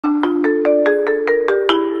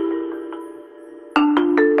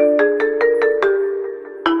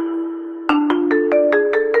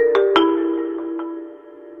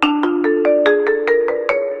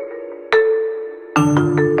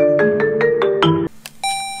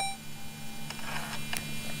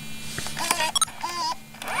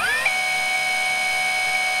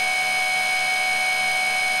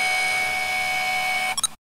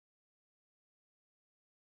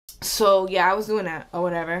So yeah, I was doing that or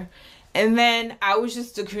whatever. And then I was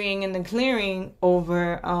just decreeing and declaring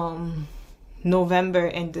over November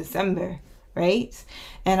and December, right?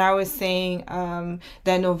 And I was saying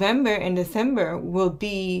that November and December will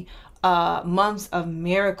be months of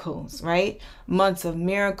miracles, right? Months of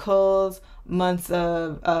miracles, months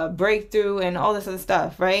of breakthrough and all this other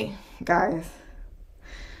stuff, right? Guys,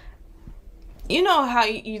 you know how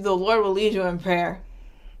the Lord will lead you in prayer.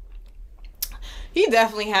 He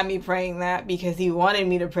definitely had me praying that because he wanted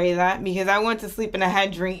me to pray that, because I went to sleep and I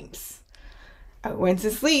had dreams. I went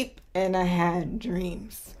to sleep and I had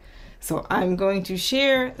dreams. So I'm going to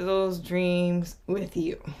share those dreams with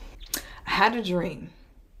you. I had a dream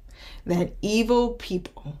that evil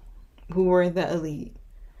people who were the elite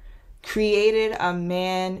created a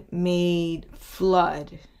man-made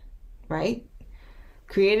flood, right?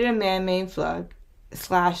 Created a man-made flood /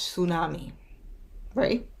 tsunami,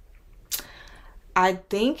 right? I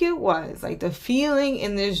think it was like the feeling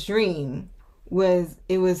in this dream was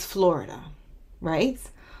it was Florida, right?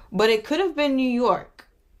 But it could have been New York.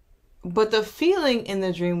 But the feeling in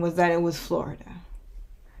the dream was that it was Florida.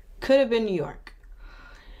 Could have been New York.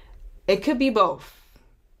 It could be both.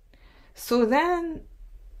 So then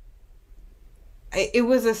it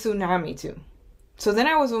was a tsunami too. So then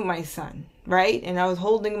I was with my son, right? And I was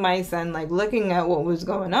holding my son, like looking at what was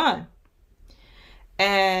going on.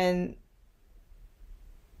 And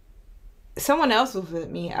someone else was with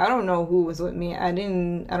me. I don't know who was with me. I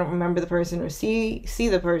don't remember the person or see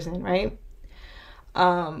the person, right?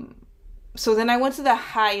 So then I went to the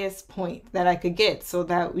highest point that I could get so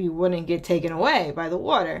that we wouldn't get taken away by the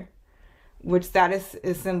water, which that is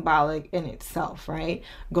symbolic in itself, right?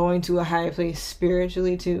 Going to a higher place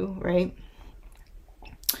spiritually too, right?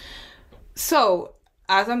 So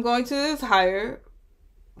as I'm going to this higher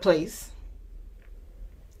place,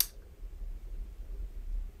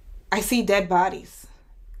 I see dead bodies,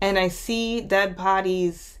 and I see dead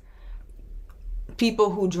bodies,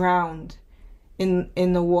 people who drowned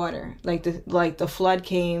in the water. Like the flood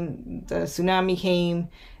came, the tsunami came,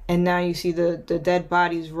 and now you see the dead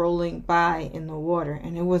bodies rolling by in the water,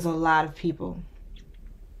 and it was a lot of people.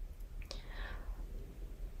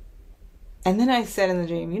 And then I said in the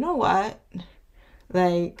dream, you know what?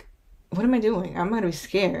 Like, what am I doing? I'm gonna be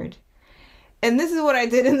scared. And this is what I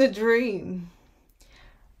did in the dream.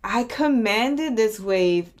 I commanded this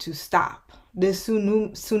wave to stop, this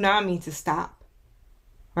tsunami to stop,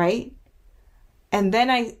 right? And then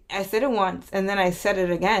I said it once, and then I said it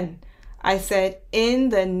again. I said, in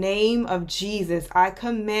the name of Jesus, I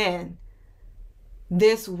command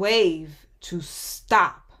this wave to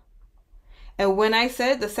stop. And when I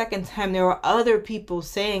said it the second time, there were other people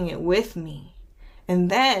saying it with me. And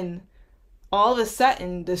then all of a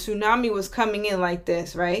sudden, the tsunami was coming in like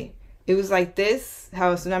this, right? It was like this,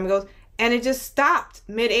 how a tsunami goes, and it just stopped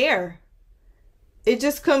midair. It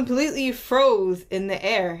just completely froze in the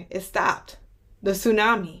air. It stopped. The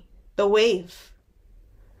tsunami, the wave.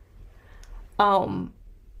 And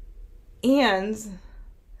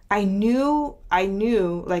I knew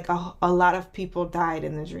like a lot of people died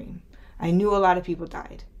in the dream. I knew a lot of people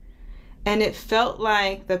died. And it felt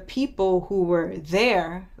like the people who were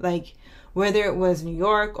there, like whether it was New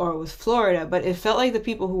York or it was Florida, but it felt like the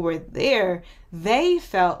people who were there, they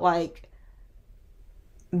felt like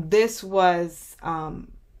this was the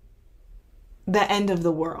end of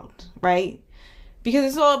the world, right? Because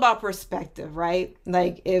it's all about perspective, right?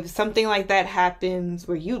 Like if something like that happens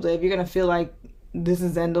where you live, you're going to feel like this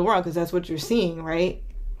is the end of the world because that's what you're seeing, right?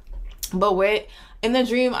 But in the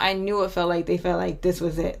dream, I knew it felt like they felt like this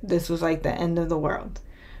was it. This was like the end of the world.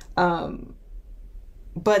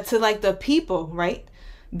 But to like the people, right?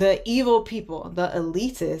 The evil people, the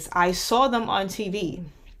elitists, I saw them on TV.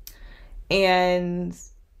 And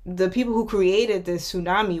the people who created this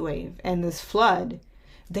tsunami wave and this flood,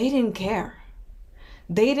 they didn't care.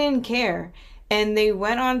 They didn't care. And they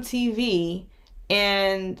went on TV,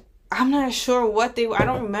 and I'm not sure I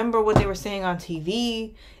don't remember what they were saying on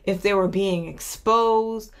TV, if they were being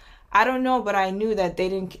exposed. I don't know, but I knew that they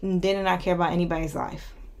did not care about anybody's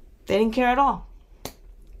life. They didn't care at all.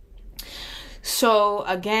 So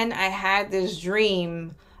again, I had this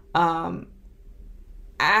dream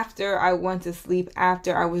after I went to sleep,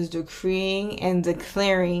 after I was decreeing and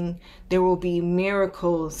declaring there will be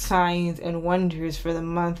miracles, signs, and wonders for the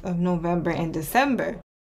month of November and December.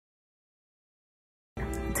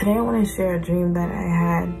 Today I want to share a dream that I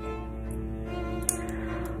had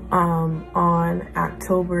on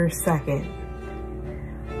October 2nd.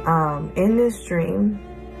 In this dream,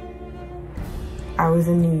 I was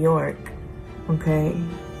in New York, okay?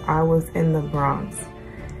 I was in the Bronx.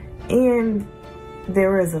 And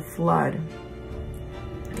there was a flood.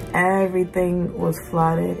 Everything was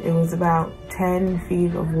flooded. It was about 10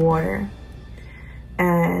 feet of water.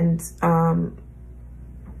 And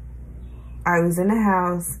I was in a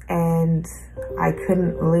house and I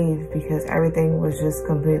couldn't leave because everything was just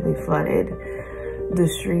completely flooded. The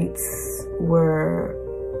streets were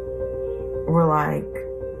like,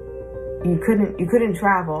 you couldn't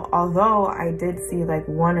travel. Although I did see like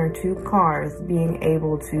 1 or 2 cars being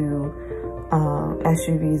able to,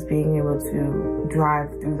 SUVs being able to drive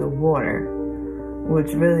through the water,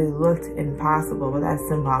 which really looked impossible, but that's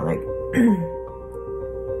symbolic.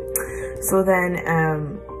 So then,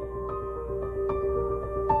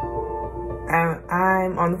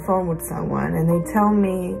 I'm on the phone with someone and they tell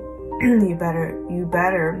me, you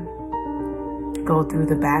better go through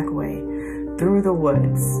the back way, through the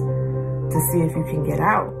woods, to see if you can get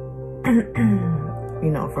out,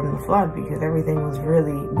 you know, from the flood, because everything was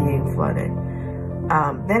really being flooded.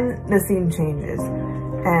 Then the scene changes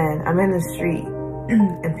and I'm in the street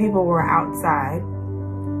and people were outside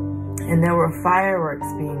and there were fireworks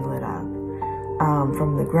being lit up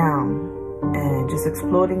from the ground and just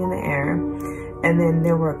exploding in the air. And then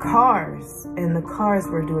there were cars, and the cars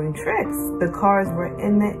were doing tricks. The cars were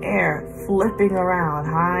in the air, flipping around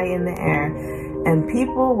high in the air, and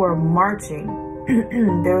people were marching.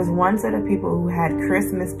 There was one set of people who had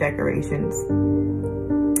Christmas decorations,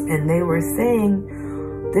 and they were saying,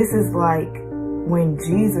 this is like when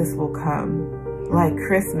Jesus will come, like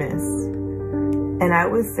Christmas. And I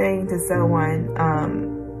was saying to someone,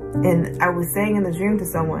 and I was saying in the dream to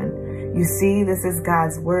someone, you see, this is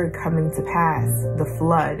God's word coming to pass, the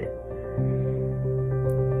flood.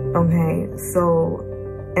 Okay, so,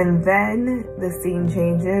 and then the scene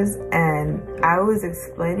changes and I was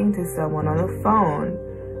explaining to someone on the phone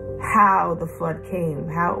how the flood came,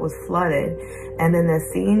 how it was flooded. And then the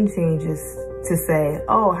scene changes to say,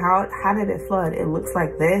 oh, how did it flood? It looks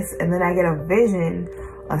like this. And then I get a vision,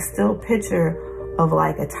 a still picture of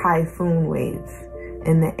like a typhoon wave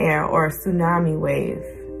in the air or a tsunami wave.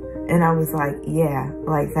 And I was like, yeah,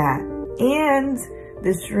 like that. And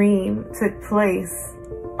this dream took place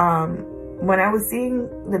when I was seeing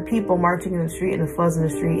the people marching in the street and the floods in the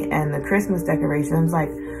street and the Christmas decorations. I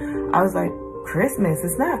was like, Christmas?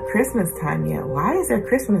 It's not Christmas time yet. Why is there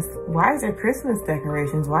Christmas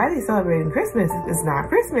decorations? Why are they celebrating Christmas? It's not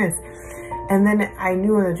Christmas. And then I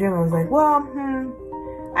knew in the dream, I was like, well,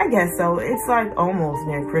 I guess so. It's like almost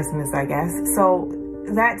near Christmas, I guess. So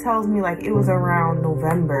that tells me like it was around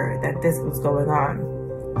November that this was going on.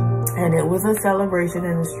 And it was a celebration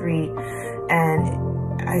in the street. And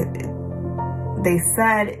they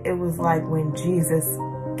said it was like when Jesus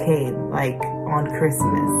came, like on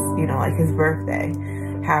Christmas, you know, like his birthday,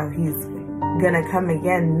 how he's gonna come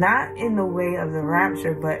again, not in the way of the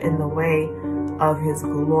rapture, but in the way of his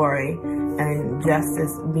glory and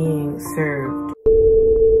justice being served